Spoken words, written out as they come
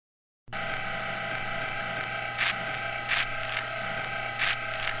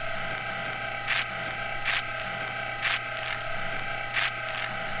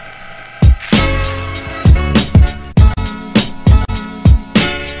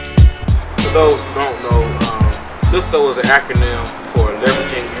those who don't know, LIFTO is an acronym for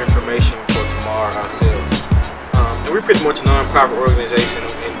Leveraging Information for Tomorrow Ourselves. And we're pretty much a non-profit organization,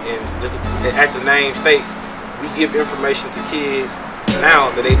 and as the name states, we give information to kids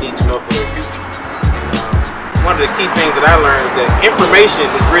now that they need to know for their future. And one of the key things that I learned is that information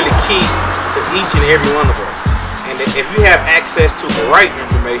is really key to each and every one of us. And if you have access to the right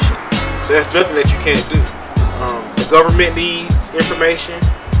information, there's nothing that you can't do. The government needs information,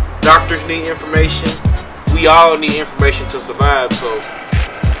 doctors need information, we all need information to survive. So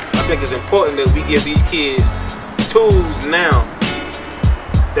I think it's important that we give these kids tools now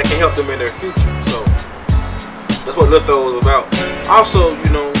that can help them in their future. So that's what LIFTO is about. Also,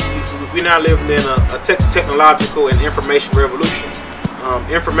 you know, we're now living in a technological and information revolution.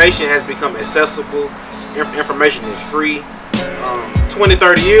 Information has become accessible. Information is free. 20,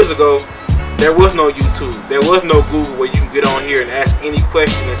 30 years ago, there was no YouTube. There was no Google where you can get on here and ask any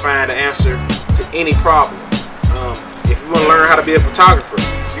question and find the answer to any problem. If you want to learn how to be a photographer,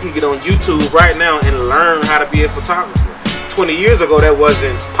 you can get on YouTube right now and learn how to be a photographer. 20 years ago, that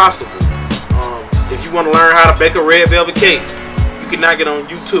wasn't possible. If you want to learn how to bake a red velvet cake, you can now get on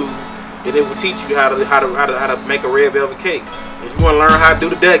YouTube and it will teach you how to make a red velvet cake. If you want to learn how to do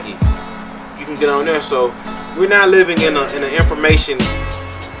the Dougie, you can get on there. So we're now living in an information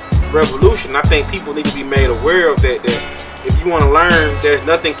revolution. I think people need to be made aware of that. That if you want to learn, there's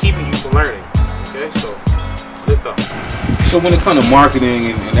nothing keeping you from learning. Okay, so lift up. So when it comes to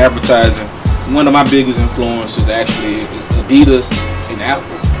marketing and advertising, one of my biggest influences actually is Adidas and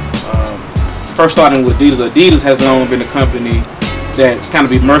Apple. First starting with Adidas. Adidas has long been a company that's kind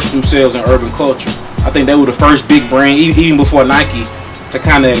of immersed themselves in urban culture. I think they were the first big brand, even before Nike, to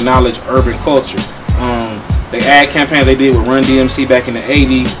kind of acknowledge urban culture. The ad campaign they did with Run DMC back in the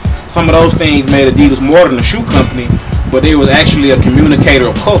 80s, some of those things made Adidas more than a shoe company, but they was actually a communicator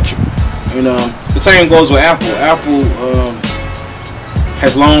of culture. And the same goes with Apple. Apple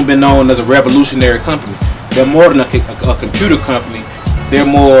has long been known as a revolutionary company. They're more than a computer company. They're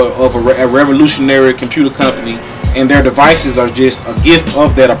more of a revolutionary computer company, and their devices are just a gift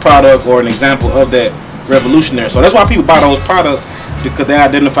of that, a product or an example of that revolutionary. So that's why people buy those products, because they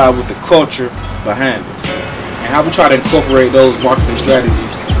identify with the culture behind it. And how we try to incorporate those marketing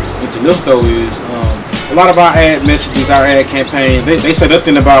strategies into LIFTO is a lot of our ad messages, our ad campaign, they say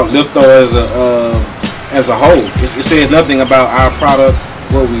nothing about LIFTO as a whole. It says nothing about our product,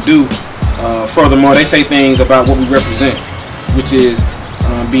 what we do. Furthermore, they say things about what we represent, which is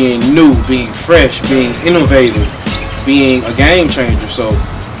being new, being fresh, being innovative, being a game changer. So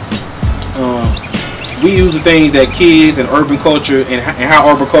we use the things that kids and urban culture and how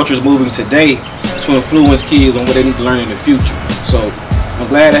urban culture is moving today to influence kids on what they need to learn in the future. So I'm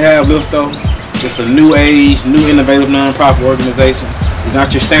glad to have LIFTO. It's a new age, new innovative non-profit organization. It's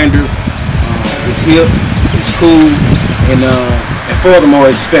not your standard. It's hip, it's cool, and furthermore,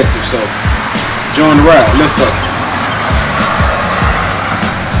 it's effective. So join the ride, LIFTO.